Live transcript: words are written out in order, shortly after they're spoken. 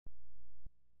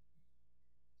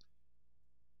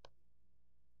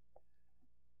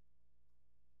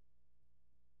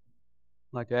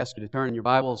I'd like to ask you to turn in your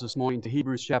Bibles this morning to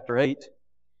Hebrews chapter 8.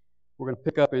 We're going to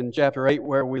pick up in chapter 8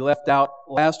 where we left out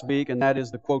last week, and that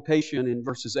is the quotation in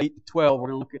verses 8 to 12. We're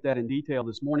going to look at that in detail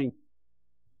this morning.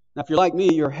 Now, if you're like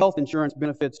me, your health insurance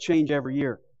benefits change every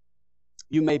year.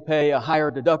 You may pay a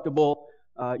higher deductible.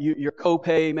 Your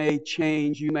copay may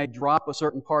change. You may drop a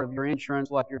certain part of your insurance,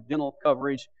 like your dental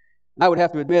coverage. And I would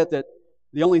have to admit that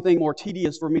the only thing more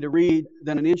tedious for me to read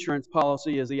than an insurance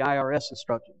policy is the IRS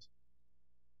instructions.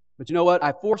 But you know what?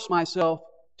 I force myself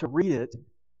to read it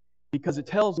because it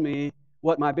tells me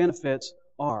what my benefits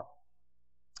are.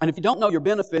 And if you don't know your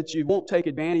benefits, you won't take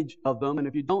advantage of them. And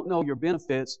if you don't know your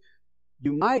benefits,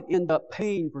 you might end up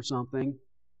paying for something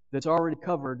that's already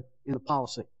covered in the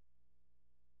policy.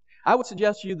 I would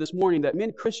suggest to you this morning that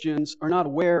many Christians are not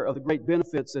aware of the great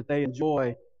benefits that they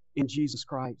enjoy in Jesus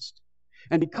Christ.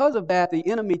 And because of that, the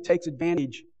enemy takes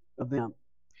advantage of them.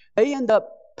 They end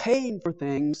up paying for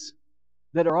things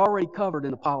that are already covered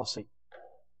in the policy.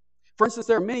 For instance,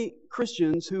 there are many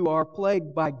Christians who are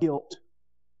plagued by guilt.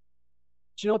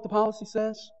 Do you know what the policy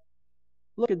says?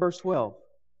 Look at verse 12.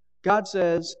 God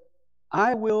says,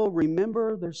 I will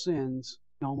remember their sins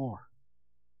no more.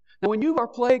 Now, when you are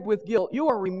plagued with guilt, you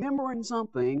are remembering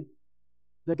something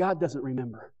that God doesn't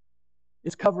remember.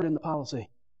 It's covered in the policy.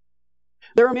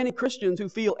 There are many Christians who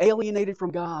feel alienated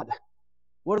from God.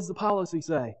 What does the policy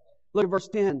say? Look at verse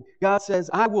 10. God says,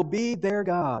 I will be their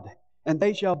God, and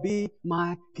they shall be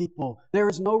my people. There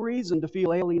is no reason to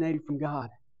feel alienated from God.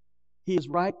 He is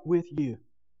right with you.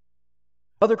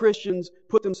 Other Christians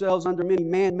put themselves under many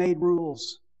man-made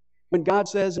rules. When God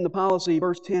says in the policy,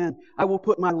 verse 10, I will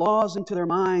put my laws into their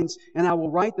minds, and I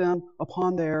will write them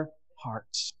upon their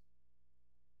hearts.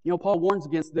 You know, Paul warns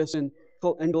against this in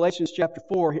Galatians chapter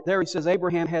 4. There he says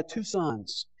Abraham had two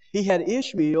sons. He had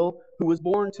Ishmael, who was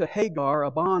born to Hagar, a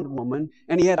bondwoman,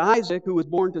 and he had Isaac, who was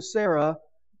born to Sarah,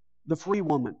 the free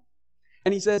woman.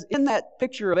 And he says, in that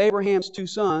picture of Abraham's two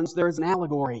sons, there is an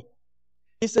allegory.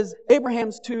 He says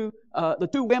Abraham's the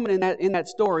two women in that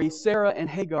story, Sarah and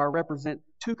Hagar, represent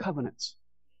two covenants.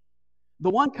 The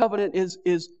one covenant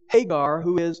is Hagar,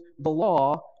 who is the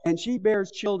law, and she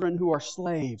bears children who are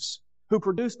slaves, who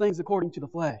produce things according to the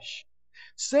flesh.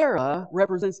 Sarah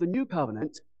represents the new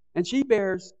covenant, and she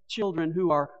bears children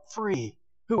who are free,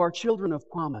 who are children of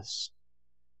promise.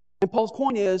 And Paul's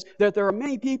point is that there are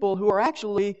many people who are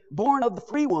actually born of the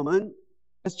free woman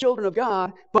as children of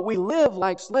God, but we live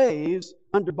like slaves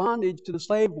under bondage to the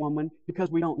slave woman because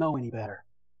we don't know any better.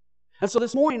 And so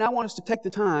this morning I want us to take the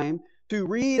time to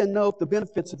read and note the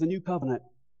benefits of the new covenant.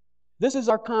 This is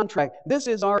our contract. This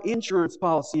is our insurance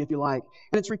policy, if you like.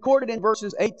 And it's recorded in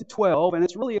verses 8 to 12, and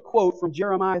it's really a quote from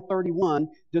Jeremiah 31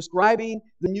 describing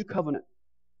the new covenant.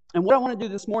 And what I want to do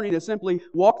this morning is simply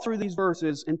walk through these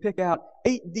verses and pick out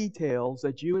 8 details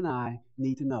that you and I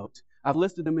need to note. I've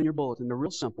listed them in your bulletin. They're real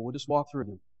simple. We'll just walk through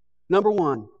them. Number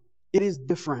 1, it is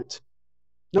different.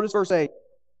 Notice verse 8.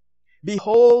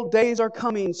 Behold, days are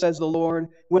coming, says the Lord,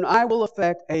 when I will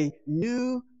effect a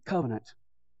new covenant.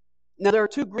 Now, there are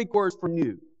 2 Greek words for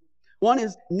new. One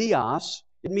is neos.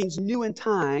 It means new in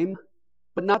time,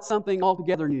 but not something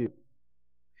altogether new.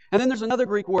 And then there's another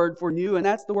Greek word for new, and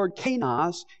that's the word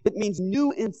kainos. It means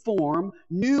new in form,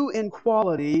 new in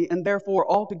quality, and therefore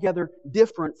altogether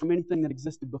different from anything that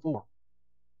existed before.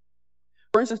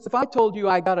 For instance, if I told you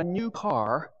I got a new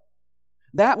car,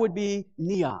 that would be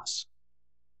neos.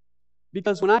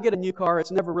 Because when I get a new car, it's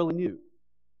never really new.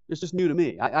 It's just new to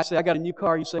me. I say, I got a new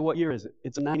car. You say, what year is it?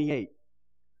 It's a 98.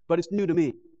 But it's new to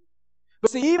me.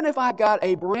 But see, even if I got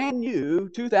a brand new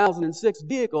 2006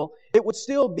 vehicle, it would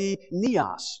still be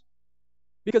neos.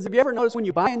 Because have you ever noticed when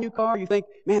you buy a new car, you think,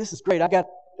 man, this is great. I got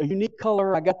a unique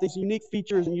color. I got these unique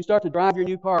features. And you start to drive your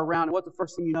new car around, and what's the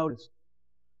first thing you notice?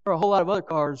 There are a whole lot of other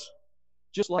cars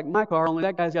just like my car, only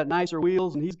that guy's got nicer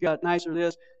wheels, and he's got nicer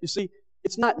this. You see,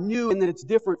 it's not new in that it's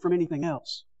different from anything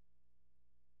else.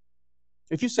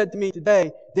 If you said to me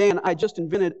today, Dan, I just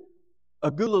invented a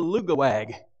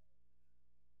Gula-Luga-Wag,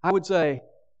 I would say,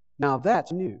 now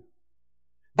that's new.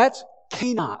 That's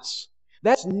kainos.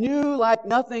 That's new like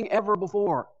nothing ever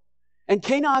before. And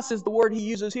kainos is the word he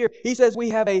uses here. He says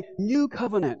we have a new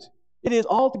covenant. It is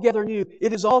altogether new.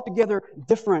 It is altogether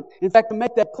different. In fact, to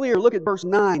make that clear, look at verse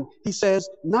 9. He says,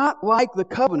 not like the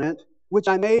covenant which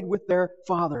I made with their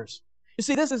fathers. You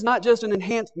see, this is not just an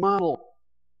enhanced model.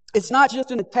 It's not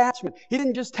just an attachment. He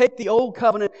didn't just take the old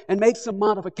covenant and make some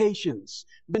modifications.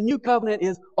 The new covenant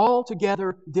is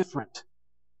altogether different.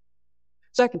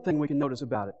 Second thing we can notice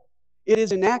about it, it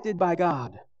is enacted by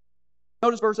God.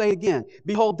 Notice verse 8 again.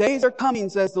 Behold, days are coming,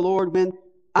 says the Lord, when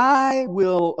I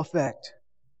will effect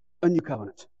a new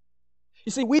covenant.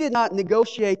 You see, we did not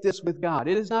negotiate this with God.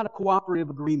 It is not a cooperative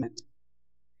agreement.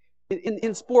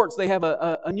 In sports, they have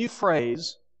a new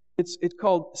phrase. It's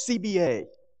called CBA,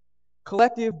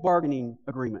 Collective Bargaining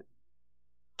Agreement.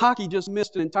 Hockey just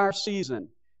missed an entire season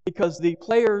because the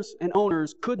players and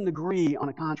owners couldn't agree on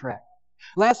a contract.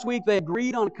 Last week, they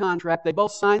agreed on a contract. They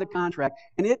both signed a contract,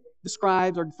 and it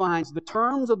describes or defines the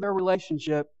terms of their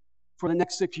relationship for the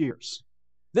next 6 years.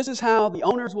 This is how the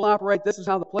owners will operate. This is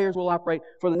how the players will operate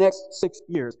for the next 6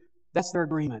 years. That's their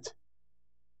agreement.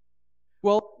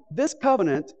 Well, this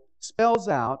covenant spells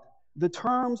out the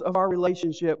terms of our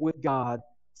relationship with God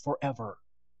forever.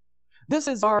 This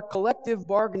is our collective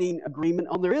bargaining agreement,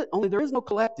 only there is no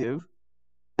collective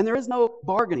and there is no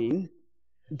bargaining.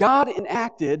 God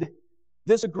enacted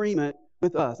this agreement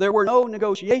with us. There were no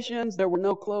negotiations. There were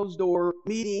no closed-door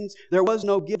meetings. There was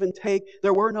no give and take.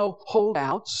 There were no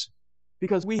holdouts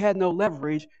because we had no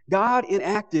leverage. God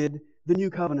enacted the new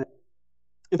covenant.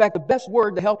 In fact, the best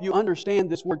word to help you understand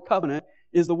this word covenant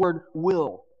is the word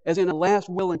will, as in a last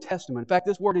will and testament. In fact,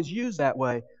 this word is used that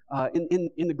way in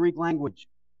the Greek language.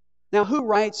 Now, who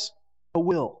writes a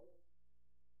will?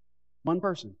 One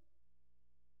person.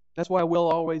 That's why a will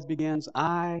always begins,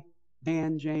 I,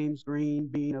 Dan James Green,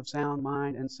 being of sound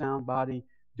mind and sound body,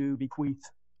 do bequeath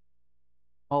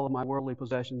all of my worldly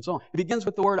possessions and so on. It begins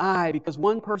with the word I because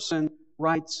one person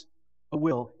writes a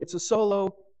will. It's a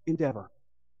solo endeavor.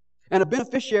 And a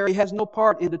beneficiary has no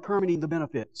part in determining the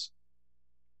benefits.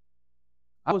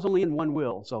 I was only in one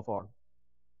will so far.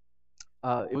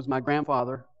 It was my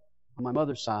grandfather on my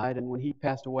mother's side, and when he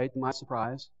passed away, to my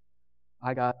surprise,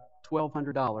 I got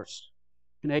 $1,200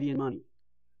 Canadian money.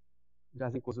 Which I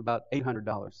think was about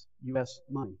 $800 U.S.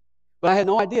 money. But I had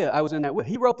no idea I was in that will.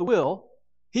 He wrote the will.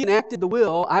 He enacted the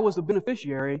will. I was the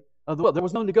beneficiary of the will. There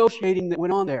was no negotiating that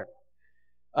went on there.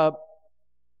 I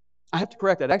have to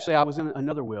correct that. Actually, I was in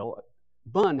another will.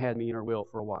 Bun had me in her will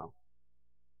for a while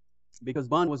because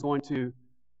Bun was going to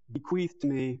bequeath to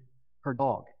me her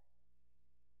dog.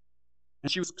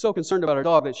 And she was so concerned about her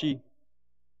dog that she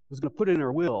was going to put it in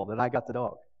her will that I got the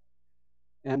dog.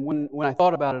 And when I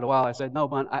thought about it a while, I said, no,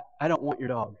 Bun, I don't want your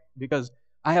dog because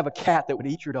I have a cat that would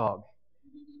eat your dog.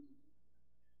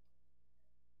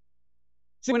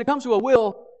 See, when it comes to a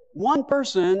will, one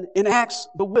person enacts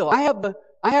the will. I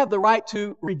have the right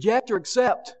to reject or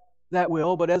accept that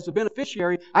will, but as a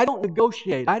beneficiary, I don't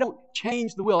negotiate. I don't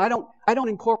change the will. I don't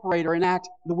incorporate or enact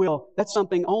the will. That's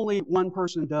something only one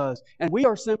person does. And we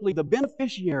are simply the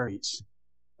beneficiaries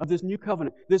of this new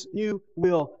covenant, this new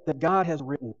will that God has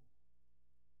written.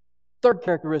 Third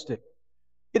characteristic,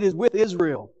 it is with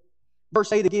Israel.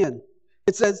 Verse 8 again.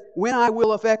 It says, when I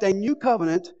will effect a new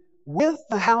covenant with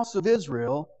the house of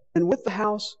Israel and with the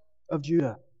house of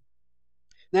Judah.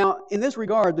 Now, in this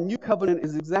regard, the new covenant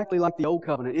is exactly like the old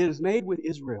covenant. It is made with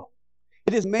Israel.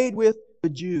 It is made with the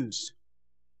Jews.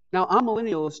 Now,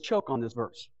 amillennialists choke on this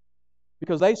verse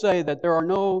because they say that there are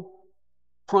no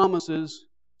promises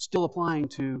still applying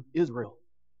to Israel.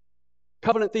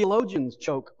 Covenant theologians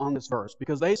choke on this verse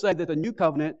because they say that the new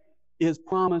covenant is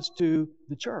promised to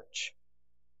the church.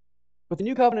 But the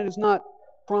new covenant is not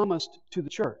promised to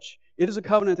the church. It is a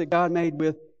covenant that God made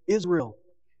with Israel.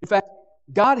 In fact,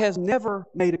 God has never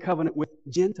made a covenant with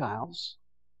Gentiles.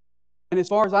 And as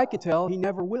far as I could tell, He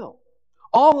never will.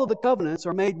 All of the covenants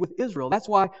are made with Israel. That's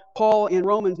why Paul in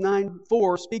Romans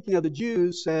 9:4, speaking of the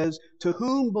Jews, says, to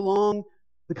whom belong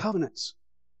the covenants?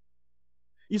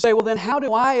 You say, well, then how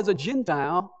do I, as a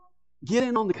Gentile, get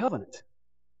in on the covenant?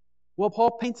 Well,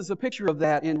 Paul paints us a picture of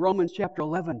that in Romans chapter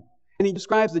 11. And he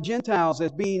describes the Gentiles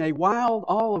as being a wild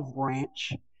olive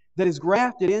branch that is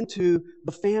grafted into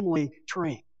the family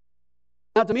tree.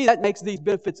 Now, to me, that makes these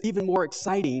benefits even more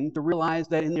exciting to realize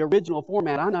that in the original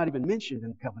format, I'm not even mentioned in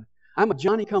the covenant. I'm a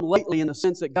Johnny-come-lately in the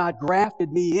sense that God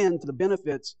grafted me into the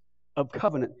benefits of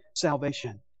covenant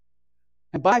salvation.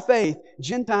 And by faith,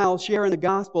 Gentiles share in the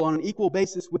gospel on an equal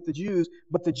basis with the Jews,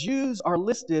 but the Jews are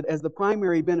listed as the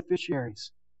primary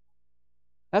beneficiaries.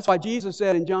 That's why Jesus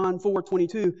said in John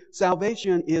 4:22,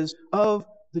 salvation is of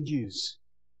the Jews.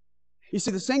 You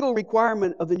see, the single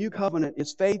requirement of the new covenant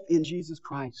is faith in Jesus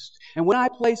Christ. And when I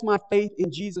place my faith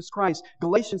in Jesus Christ,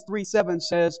 Galatians 3:7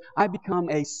 says, I become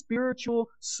a spiritual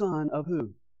son of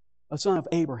who? A son of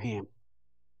Abraham.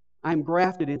 I'm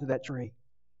grafted into that tree.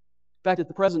 In fact, at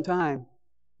the present time,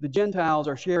 the Gentiles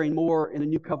are sharing more in the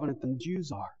new covenant than the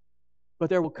Jews are. But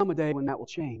there will come a day when that will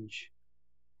change.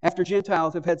 After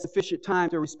Gentiles have had sufficient time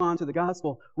to respond to the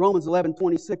gospel, Romans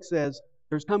 11:26 says,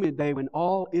 there's coming a day when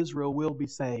all Israel will be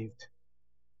saved.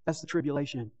 That's the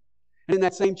tribulation. And in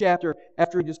that same chapter,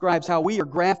 after he describes how we are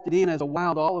grafted in as a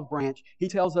wild olive branch, he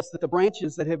tells us that the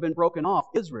branches that have been broken off,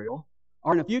 Israel,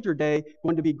 are in a future day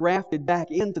going to be grafted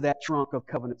back into that trunk of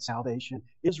covenant salvation.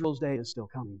 Israel's day is still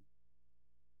coming.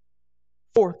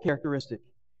 Fourth characteristic,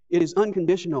 it is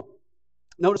unconditional.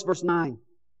 Notice verse 9.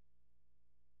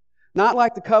 Not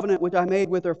like the covenant which I made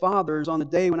with their fathers on the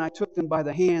day when I took them by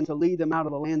the hand to lead them out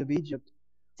of the land of Egypt.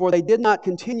 For they did not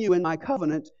continue in my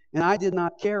covenant, and I did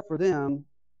not care for them,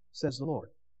 says the Lord.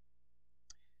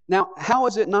 Now, how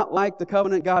is it not like the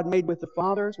covenant God made with the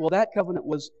fathers? Well, that covenant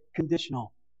was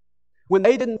conditional. When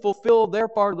they didn't fulfill their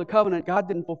part of the covenant, God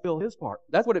didn't fulfill His part.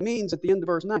 That's what it means at the end of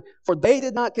verse 9. For they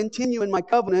did not continue in my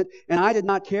covenant, and I did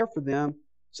not care for them,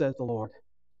 says the Lord.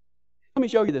 Let me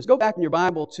show you this. Go back in your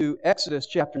Bible to Exodus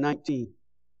chapter 19.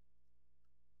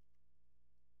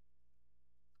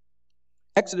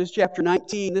 Exodus chapter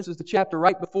 19, this is the chapter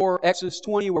right before Exodus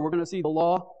 20 where we're going to see the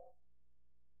law.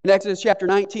 In Exodus chapter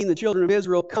 19, the children of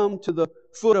Israel come to the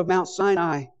foot of Mount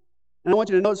Sinai. And I want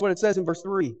you to notice what it says in verse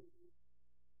 3.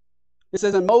 It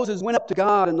says, And Moses went up to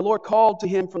God, and the Lord called to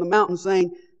him from the mountain,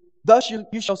 saying, Thus you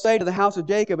shall say to the house of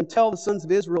Jacob, and tell the sons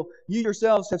of Israel, You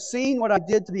yourselves have seen what I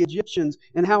did to the Egyptians,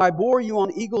 and how I bore you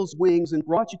on eagle's wings and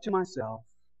brought you to myself.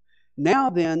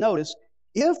 Now then, notice,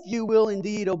 if you will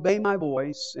indeed obey my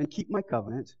voice and keep my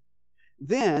covenant,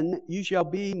 then you shall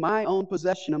be my own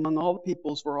possession among all the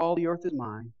peoples, for all the earth is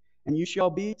mine, and you shall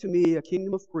be to me a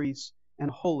kingdom of priests and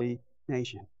a holy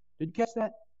nation. Did you catch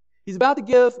that? He's about to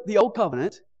give the old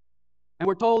covenant, and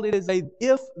we're told it is a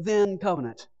if-then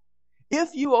covenant.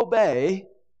 If you obey,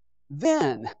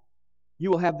 then you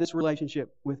will have this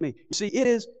relationship with me. You see, it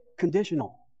is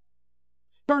conditional.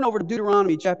 Turn over to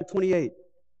Deuteronomy chapter 28.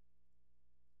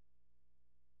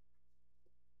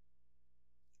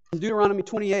 In Deuteronomy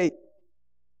 28,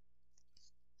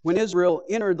 when Israel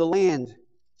entered the land,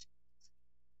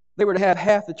 they were to have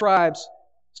half the tribes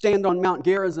stand on Mount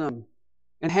Gerizim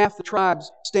and half the tribes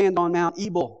stand on Mount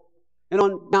Ebal. And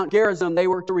on Mount Gerizim, they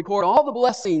were to record all the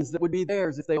blessings that would be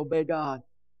theirs if they obeyed God.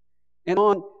 And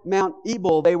on Mount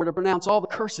Ebal, they were to pronounce all the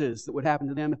curses that would happen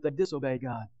to them if they disobeyed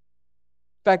God.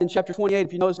 In fact, in chapter 28,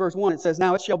 if you notice verse 1, it says,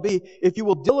 Now it shall be, if you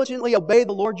will diligently obey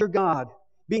the Lord your God,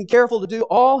 being careful to do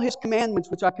all His commandments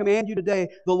which I command you today,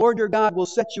 the Lord your God will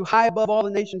set you high above all the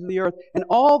nations of the earth, and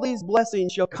all these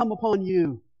blessings shall come upon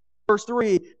you. Verse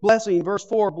 3, blessing. Verse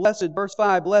 4, blessed. Verse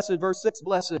 5, blessed. Verse 6,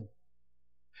 blessed. And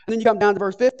then you come down to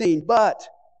verse 15. But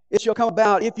it shall come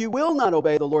about, if you will not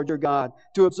obey the Lord your God,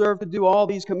 to observe to do all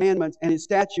these commandments and His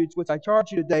statutes which I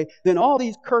charge you today, then all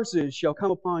these curses shall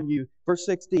come upon you. Verse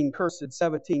 16, cursed.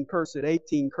 17, cursed.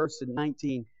 18, cursed.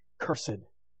 19, cursed.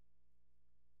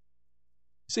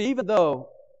 See, even though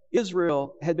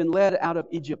Israel had been led out of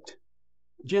Egypt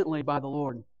gently by the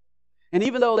Lord, and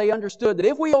even though they understood that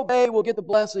if we obey, we'll get the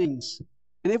blessings,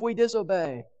 and if we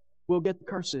disobey, we'll get the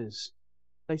curses,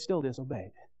 they still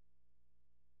disobeyed.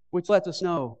 Which lets us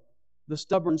know the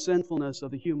stubborn sinfulness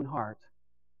of the human heart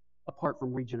apart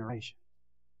from regeneration.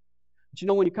 But you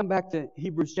know, when you come back to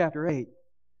Hebrews chapter 8,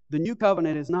 the new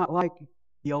covenant is not like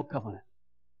the old covenant.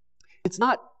 It's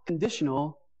not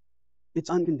conditional, it's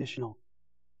unconditional.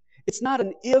 It's not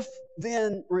an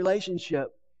if-then relationship.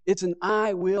 It's an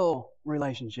I-will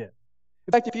relationship.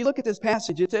 In fact, if you look at this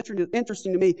passage, it's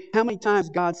interesting to me how many times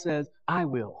God says, I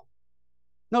will.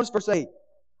 Notice verse 8.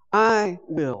 I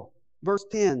will. Verse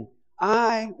 10.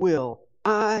 I will.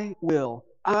 I will.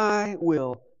 I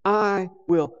will. I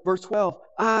will. Verse 12.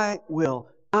 I will.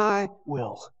 I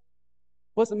will.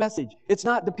 What's the message? It's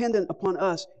not dependent upon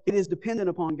us. It is dependent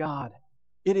upon God.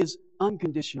 It is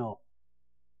unconditional.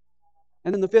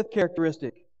 And then the fifth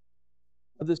characteristic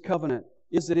of this covenant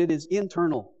is that it is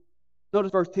internal.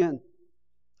 Notice verse 10.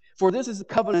 For this is the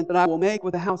covenant that I will make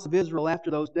with the house of Israel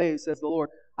after those days, says the Lord.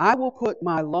 I will put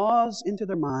my laws into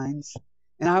their minds,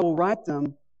 and I will write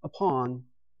them upon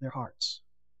their hearts.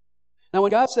 Now,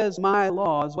 when God says my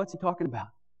laws, what's He talking about?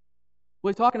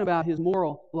 Well, He's talking about His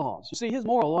moral laws. You see, His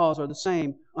moral laws are the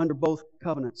same under both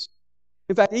covenants.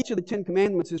 In fact, each of the 10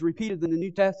 commandments is repeated in the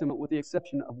New Testament with the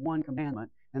exception of one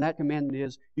commandment, and that commandment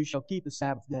is, you shall keep the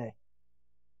Sabbath day.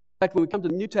 In fact, when we come to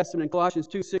the New Testament in Colossians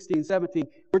 2, 16, 17,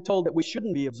 we're told that we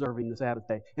shouldn't be observing the Sabbath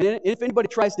day. And if anybody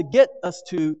tries to get us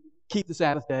to keep the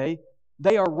Sabbath day,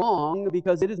 they are wrong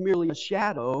because it is merely a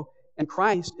shadow and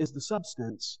Christ is the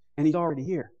substance and He's already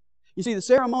here. You see, the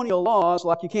ceremonial laws,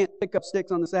 like you can't pick up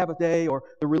sticks on the Sabbath day or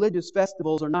the religious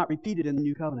festivals, are not repeated in the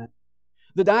New Covenant.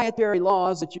 The dietary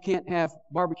laws that you can't have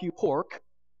barbecue pork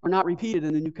are not repeated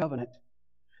in the New Covenant.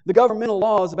 The governmental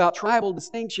laws about tribal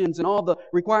distinctions and all the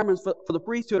requirements for the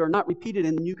priesthood are not repeated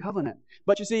in the New Covenant.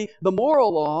 But you see, the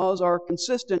moral laws are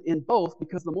consistent in both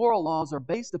because the moral laws are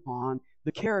based upon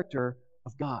the character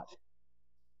of God.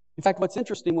 In fact, what's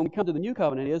interesting when we come to the New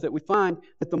Covenant is that we find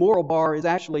that the moral bar is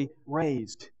actually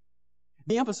raised.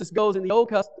 The emphasis goes in the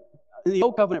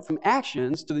Old Covenant from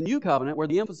actions to the New Covenant, where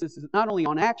the emphasis is not only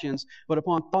on actions, but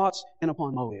upon thoughts and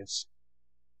upon motives.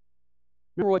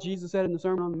 Remember what Jesus said in the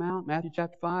Sermon on the Mount, Matthew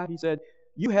chapter 5? He said,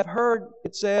 "You have heard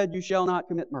it said, you shall not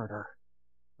commit murder.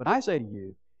 But I say to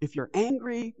you, if you're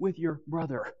angry with your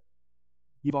brother,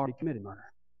 you've already committed murder.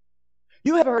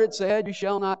 You have heard it said, you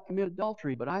shall not commit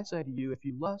adultery. But I say to you, if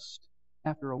you lust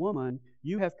after a woman,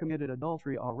 you have committed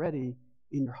adultery already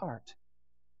in your heart.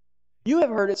 You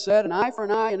have heard it said, an eye for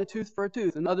an eye and a tooth for a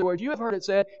tooth." In other words, you have heard it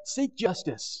said, seek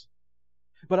justice.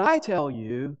 But I tell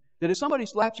you that if somebody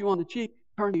slaps you on the cheek,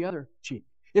 turn the other cheek.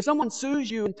 If someone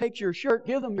sues you and takes your shirt,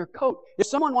 give them your coat. If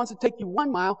someone wants to take you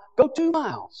 1 mile, go 2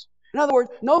 miles. In other words,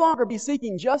 no longer be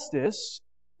seeking justice,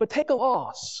 but take a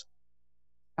loss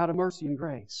out of mercy and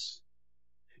grace.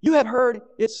 You have heard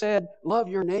it said, love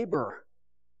your neighbor.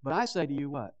 But I say to you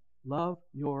what? Love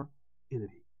your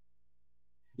enemy.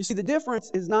 You see, the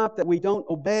difference is not that we don't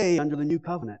obey under the New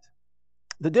Covenant.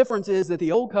 The difference is that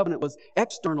the Old Covenant was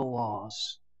external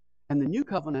laws, and the New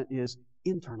Covenant is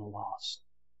internal laws.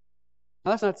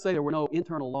 Now, that's not to say there were no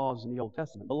internal laws in the Old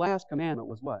Testament. The last commandment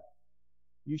was what?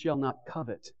 You shall not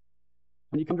covet.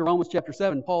 When you come to Romans chapter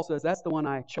 7, Paul says, that's the one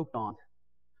I choked on.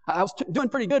 I was doing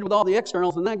pretty good with all the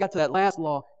externals, and then I got to that last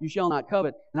law, you shall not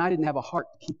covet, and I didn't have a heart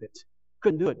to keep it.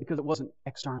 Couldn't do it because it wasn't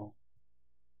external.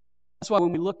 That's why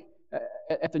when we look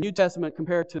at the New Testament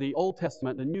compared to the Old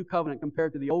Testament, the New Covenant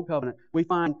compared to the Old Covenant, we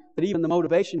find that even the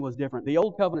motivation was different. The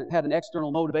Old Covenant had an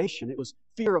external motivation. It was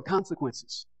fear of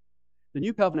consequences. The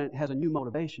New Covenant has a new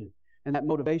motivation, and that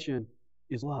motivation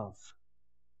is love.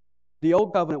 The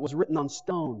Old Covenant was written on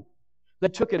stone. They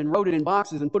took it and wrote it in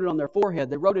boxes and put it on their forehead.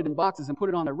 They wrote it in boxes and put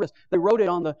it on their wrist. They wrote it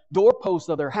on the doorposts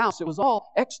of their house. It was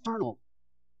all external.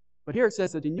 But here it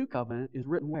says that the New Covenant is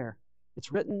written where?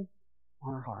 It's written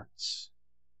on our hearts.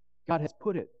 God has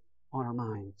put it on our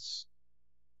minds.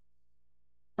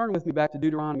 Turn with me back to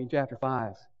Deuteronomy chapter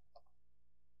 5.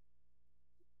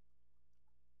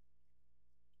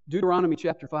 Deuteronomy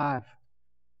chapter 5.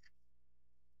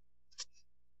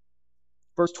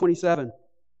 Verse 27.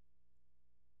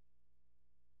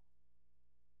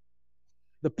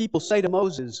 The people say to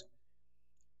Moses,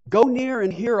 "Go near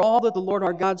and hear all that the Lord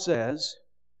our God says.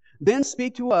 Then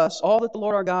speak to us all that the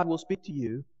Lord our God will speak to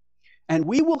you, and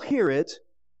we will hear it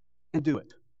and do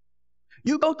it."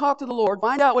 You go talk to the Lord,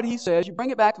 find out what He says, you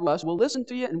bring it back to us, we'll listen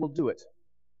to you, and we'll do it.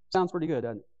 Sounds pretty good,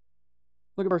 doesn't it?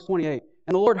 Look at verse 28.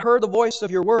 "And the Lord heard the voice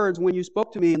of your words when you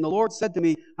spoke to me, and the Lord said to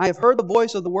me, I have heard the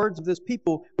voice of the words of this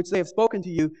people, which they have spoken to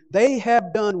you. They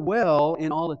have done well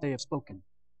in all that they have spoken."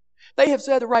 They have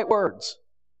said the right words.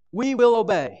 We will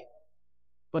obey.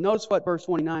 But notice what verse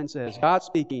 29 says. God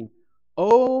speaking,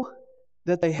 "Oh,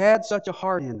 that they had such a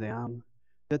heart in them,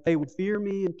 that they would fear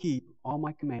me and keep all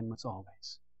my commandments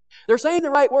always." They're saying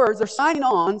the right words. They're signing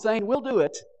on, saying, we'll do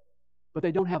it. But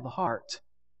they don't have the heart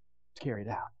to carry it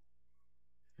out.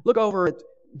 Look over at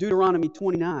Deuteronomy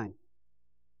 29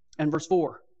 and verse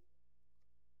 4.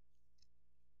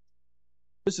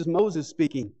 This is Moses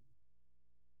speaking.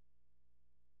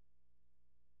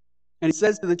 And he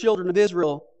says to the children of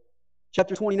Israel,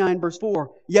 chapter 29, verse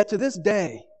 4, "Yet to this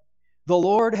day, the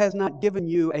Lord has not given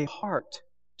you a heart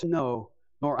to know,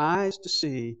 nor eyes to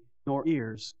see, nor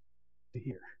ears to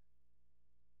hear."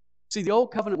 See, the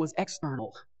Old Covenant was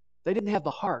external. They didn't have the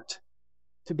heart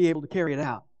to be able to carry it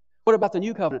out. What about the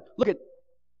New Covenant? Look at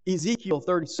Ezekiel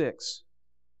 36.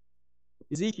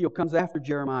 Ezekiel comes after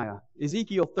Jeremiah.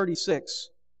 Ezekiel 36,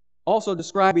 also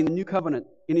describing the New Covenant.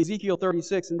 In Ezekiel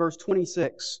 36 and verse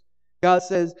 26, God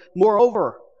says,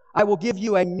 "Moreover, I will give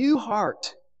you a new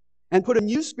heart and put a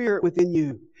new spirit within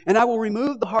you. And I will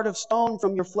remove the heart of stone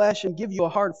from your flesh and give you a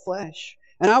heart of flesh.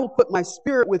 And I will put my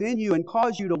spirit within you and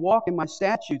cause you to walk in my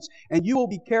statutes. And you will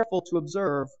be careful to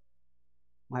observe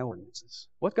my ordinances."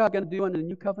 What's God going to do under the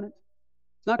New Covenant?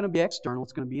 It's not going to be external.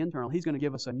 It's going to be internal. He's going to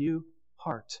give us a new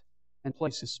heart and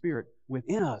place His Spirit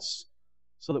within us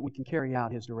so that we can carry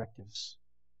out His directives.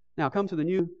 Now come to the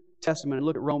New Testament and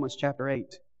look at Romans chapter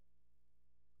 8.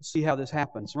 Let's see how this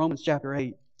happens. Romans chapter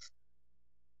 8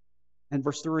 and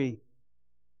verse 3.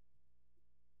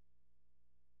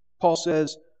 Paul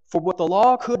says, "For what the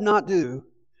law could not do,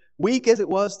 weak as it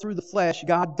was through the flesh,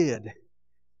 God did.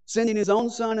 Sending His own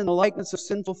Son in the likeness of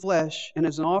sinful flesh, and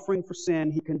as an offering for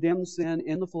sin, He condemned sin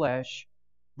in the flesh."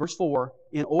 Verse 4,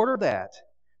 "In order that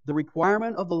the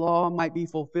requirement of the law might be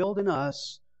fulfilled in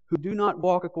us, who do not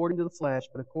walk according to the flesh,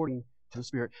 but according to the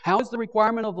Spirit." How is the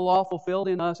requirement of the law fulfilled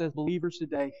in us as believers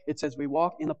today? It says we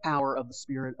walk in the power of the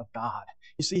Spirit of God.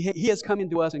 You see, He has come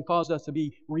into us and caused us to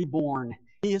be reborn.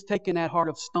 He has taken that heart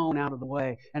of stone out of the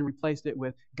way and replaced it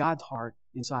with God's heart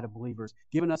inside of believers,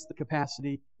 giving us the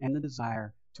capacity and the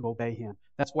desire to obey Him.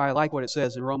 That's why I like what it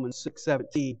says in Romans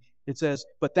 6:17. It says,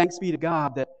 "But thanks be to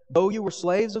God that though you were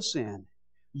slaves of sin,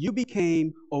 you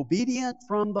became obedient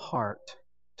from the heart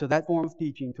to that form of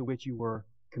teaching to which you were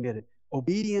committed."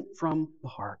 Obedient from the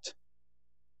heart.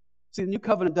 See, the new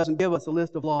covenant doesn't give us a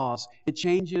list of laws. It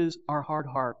changes our hard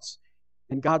hearts.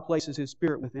 And God places His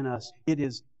Spirit within us. It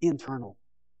is internal.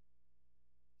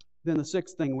 Then the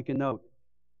sixth thing we can note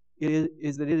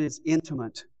is that it is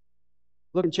intimate.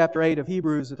 Look in chapter 8 of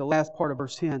Hebrews at the last part of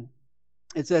verse 10.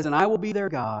 It says, "And I will be their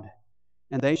God,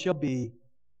 and they shall be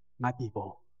my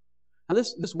people." Now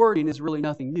this wording is really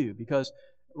nothing new, because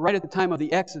right at the time of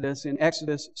the Exodus, in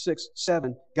Exodus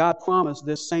 6:7, God promised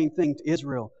this same thing to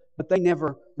Israel, but they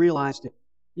never realized it.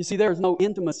 You see, there is no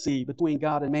intimacy between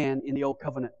God and man in the Old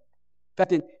Covenant. In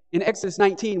fact, in Exodus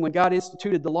 19, when God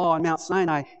instituted the law on Mount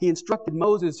Sinai, He instructed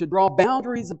Moses to draw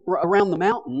boundaries around the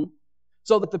mountain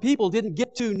so that the people didn't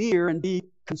get too near and be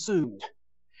consumed.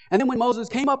 And then when Moses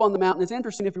came up on the mountain, it's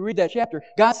interesting if you read that chapter,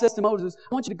 God says to Moses,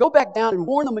 "I want you to go back down and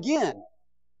warn them again,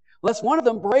 lest one of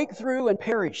them break through and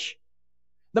perish."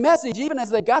 The message, even as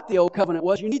they got the Old Covenant,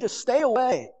 was you need to stay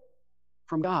away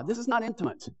from God. This is not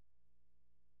intimate.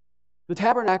 The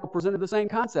tabernacle presented the same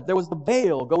concept. There was the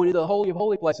veil going into the Holy of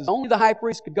Holy Places. Only the high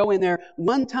priest could go in there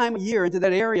one time a year into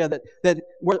that area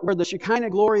where the Shekinah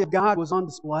glory of God was on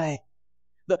display.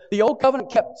 The Old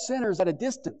Covenant kept sinners at a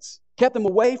distance, kept them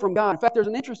away from God. In fact, there's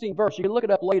an interesting verse. You can look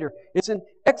it up later. It's in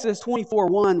Exodus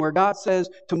 24:1, where God says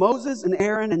to Moses and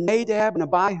Aaron and Nadab and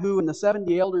Abihu and the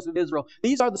 70 elders of Israel,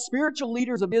 these are the spiritual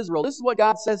leaders of Israel. This is what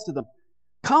God says to them.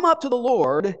 "Come up to the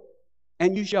Lord,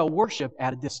 and you shall worship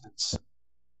at a distance."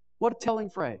 What a telling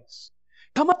phrase.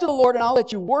 Come up to the Lord, and I'll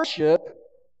let you worship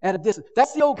at a distance.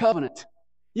 That's the Old Covenant.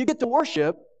 You get to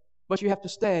worship, but you have to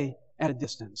stay at a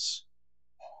distance.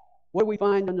 What do we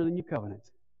find under the New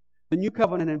Covenant? The New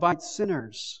Covenant invites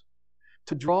sinners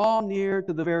to draw near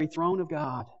to the very throne of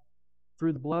God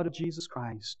through the blood of Jesus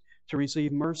Christ to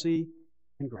receive mercy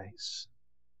and grace.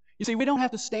 You see, we don't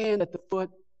have to stand at the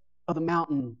foot of the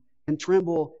mountain and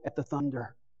tremble at the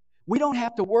thunder. We don't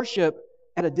have to worship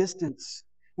at a distance.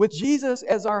 With Jesus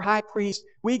as our high priest,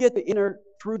 we get to enter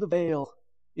through the veil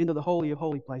into the Holy of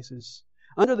Holy Places.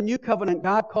 Under the New Covenant,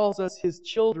 God calls us His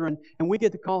children, and we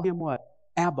get to call Him what?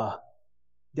 Abba,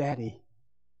 Daddy.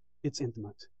 It's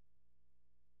intimate.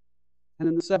 And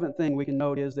then the seventh thing we can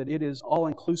note is that it is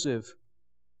all-inclusive.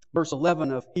 Verse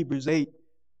 11 of Hebrews 8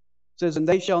 says, "And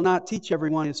they shall not teach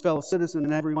everyone his fellow citizen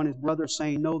and everyone his brother,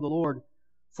 saying, Know the Lord.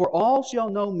 For all shall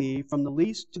know me, from the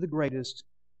least to the greatest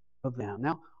of them."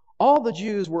 Now, all the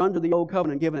Jews were under the Old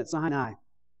Covenant given at Sinai,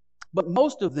 but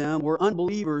most of them were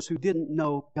unbelievers who didn't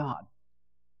know God.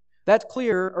 That's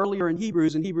clear earlier in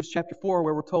Hebrews chapter 4,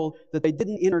 where we're told that they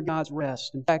didn't enter God's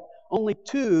rest. In fact, only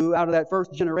 2 out of that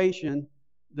first generation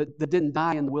that didn't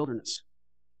die in the wilderness.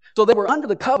 So they were under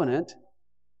the covenant,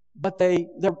 but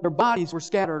their bodies were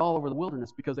scattered all over the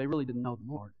wilderness because they really didn't know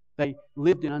the Lord. They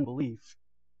lived in unbelief.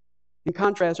 In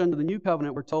contrast, under the New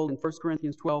Covenant, we're told in 1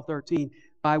 Corinthians 12:13,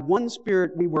 "By one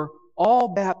Spirit we were all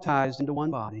baptized into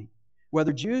one body,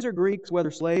 whether Jews or Greeks,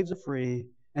 whether slaves or free,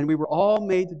 and we were all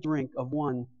made to drink of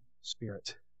one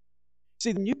Spirit."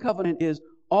 See, the New Covenant is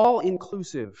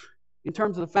all-inclusive in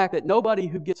terms of the fact that nobody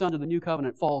who gets under the New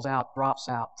Covenant falls out, drops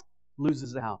out,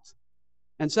 loses out.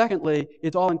 And secondly,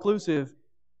 it's all-inclusive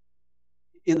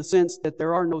in the sense that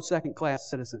there are no second-class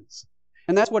citizens.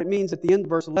 And that's what it means at the end of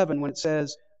verse 11 when it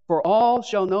says, "For all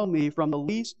shall know me, from the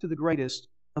least to the greatest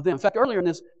of them." In fact, earlier in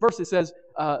this verse it says,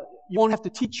 you won't have to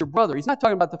teach your brother. He's not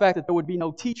talking about the fact that there would be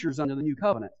no teachers under the New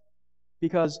Covenant,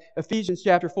 because Ephesians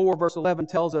chapter 4, verse 11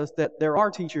 tells us that there are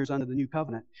teachers under the New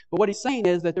Covenant. But what he's saying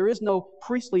is that there is no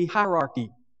priestly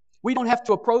hierarchy. We don't have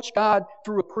to approach God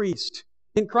through a priest.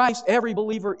 In Christ, every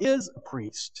believer is a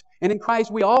priest. And in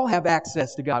Christ, we all have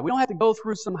access to God. We don't have to go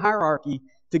through some hierarchy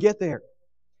to get there.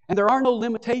 And there are no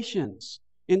limitations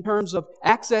in terms of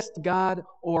access to God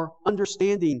or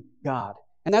understanding God.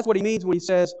 And that's what he means when he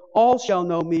says, "All shall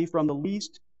know me, from the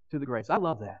least to the greatest." I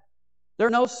love that. There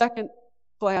are no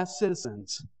second-class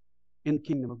citizens in the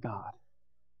kingdom of God.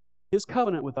 His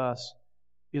covenant with us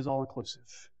is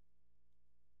all-inclusive.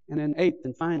 And then eighth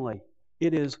and finally,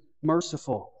 it is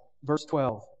merciful. Verse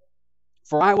 12,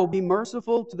 "For I will be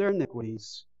merciful to their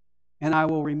iniquities, and I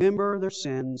will remember their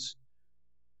sins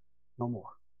no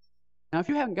more." Now, if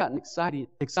you haven't gotten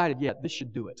excited yet, this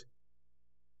should do it.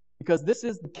 Because this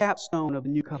is the capstone of the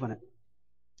New Covenant.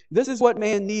 This is what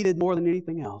man needed more than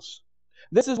anything else.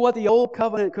 This is what the Old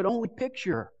Covenant could only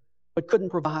picture, but couldn't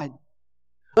provide.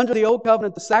 Under the Old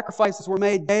Covenant, the sacrifices were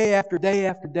made day after day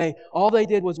after day. All they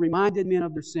did was reminded men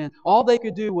of their sin. All they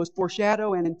could do was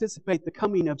foreshadow and anticipate the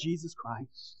coming of Jesus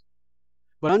Christ.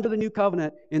 But under the New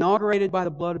Covenant, inaugurated by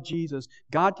the blood of Jesus,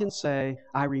 God can say,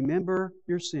 I remember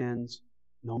your sins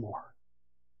no more.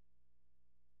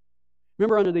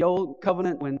 Remember under the Old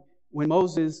Covenant when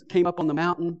Moses came up on the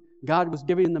mountain, God was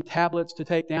giving them tablets to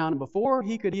take down, and before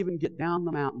he could even get down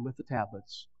the mountain with the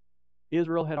tablets,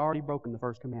 Israel had already broken the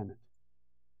first commandment.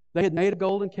 They had made a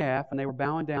golden calf, and they were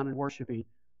bowing down and worshiping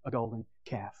a golden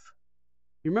calf.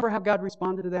 You remember how God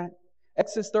responded to that?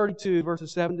 Exodus 32,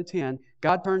 verses 7 to 10,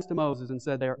 God turns to Moses and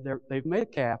said, they've made a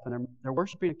calf, and they're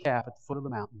worshiping a calf at the foot of the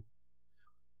mountain.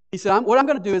 He said, what I'm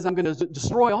going to do is I'm going to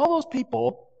destroy all those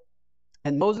people,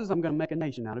 and Moses, I'm going to make a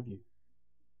nation out of you.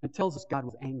 It tells us God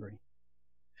was angry.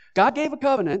 God gave a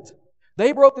covenant.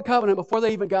 They broke the covenant before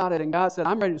they even got it, and God said,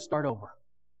 I'm ready to start over.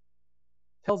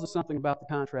 It tells us something about the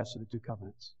contrast of the two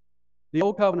covenants. The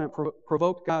old covenant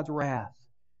provoked God's wrath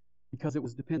because it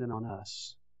was dependent on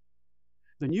us.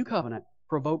 The new covenant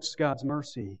provokes God's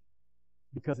mercy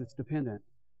because it's dependent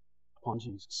upon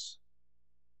Jesus.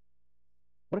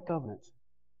 What a covenant.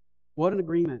 What an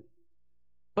agreement.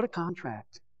 What a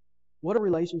contract. What a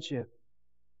relationship.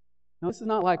 Now, this is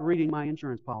not like reading my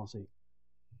insurance policy,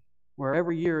 where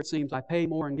every year it seems I pay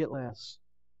more and get less.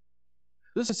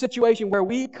 This is a situation where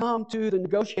we come to the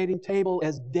negotiating table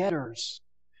as debtors.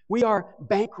 We are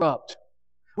bankrupt.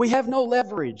 We have no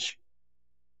leverage.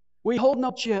 We hold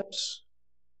no chips.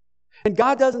 And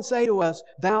God doesn't say to us,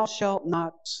 thou shalt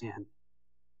not sin.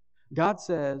 God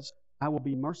says, I will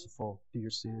be merciful to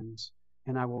your sins,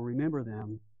 and I will remember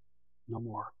them no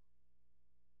more.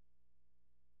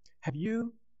 Have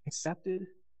you accepted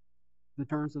the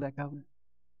terms of that covenant?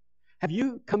 Have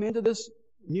you come into this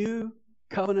new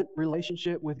covenant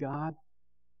relationship with God?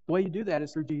 The way you do that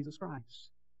is through Jesus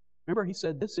Christ. Remember, He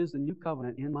said, this is the new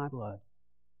covenant in my blood.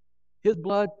 His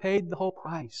blood paid the whole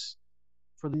price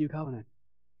for the new covenant.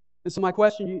 And so my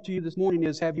question to you this morning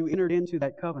is, have you entered into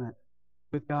that covenant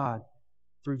with God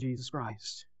through Jesus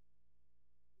Christ?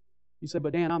 You said,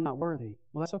 but Dan, I'm not worthy.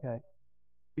 Well, that's okay,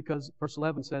 because verse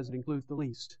 11 says it includes the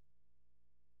least.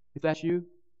 If that's you,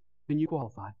 then you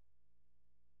qualify.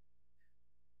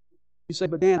 You say,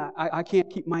 but Dan, I can't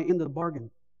keep my end of the bargain.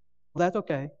 Well, that's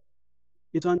okay.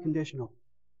 It's unconditional.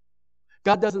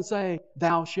 God doesn't say,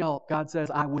 thou shalt. God says,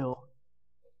 I will.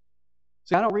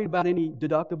 See, I don't read about any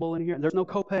deductible in here. There's no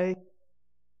copay.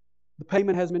 The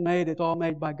payment has been made. It's all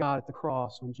made by God at the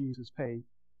cross when Jesus paid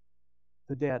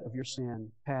the debt of your sin,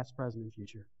 past, present, and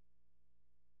future.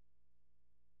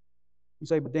 You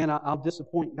say, but Dan, I'll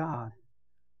disappoint God.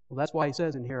 Well, that's why He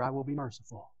says in here, I will be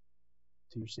merciful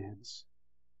to your sins.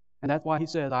 And that's why He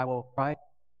says, I will write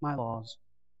my laws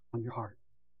on your heart.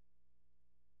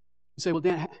 You say, well,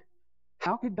 Dan,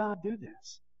 how could God do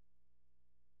this?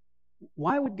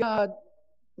 Why would God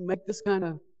make this kind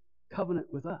of covenant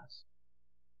with us?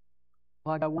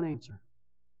 Well, I got one answer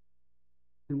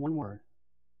in one word.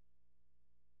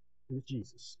 And it's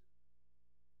Jesus.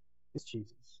 It's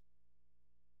Jesus.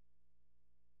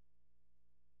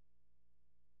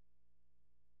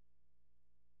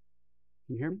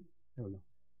 Can you hear me? There we go.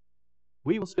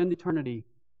 We will spend eternity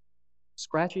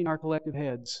scratching our collective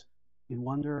heads in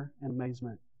wonder and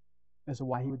amazement as to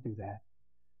why He would do that.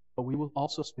 But we will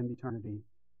also spend eternity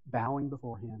bowing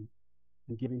before Him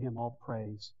and giving Him all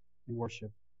praise and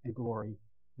worship and glory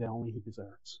that only He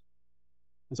deserves.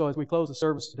 And so as we close the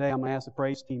service today, I'm going to ask the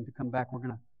praise team to come back. We're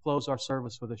going to close our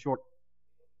service with a short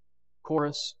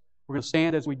chorus. We're going to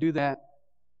stand as we do that.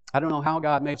 I don't know how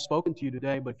God may have spoken to you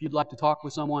today, but if you'd like to talk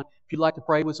with someone, if you'd like to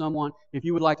pray with someone, if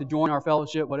you would like to join our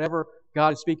fellowship, whatever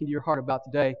God is speaking to your heart about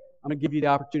today, I'm going to give you the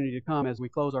opportunity to come as we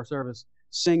close our service,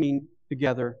 singing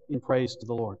together in praise to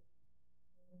the Lord.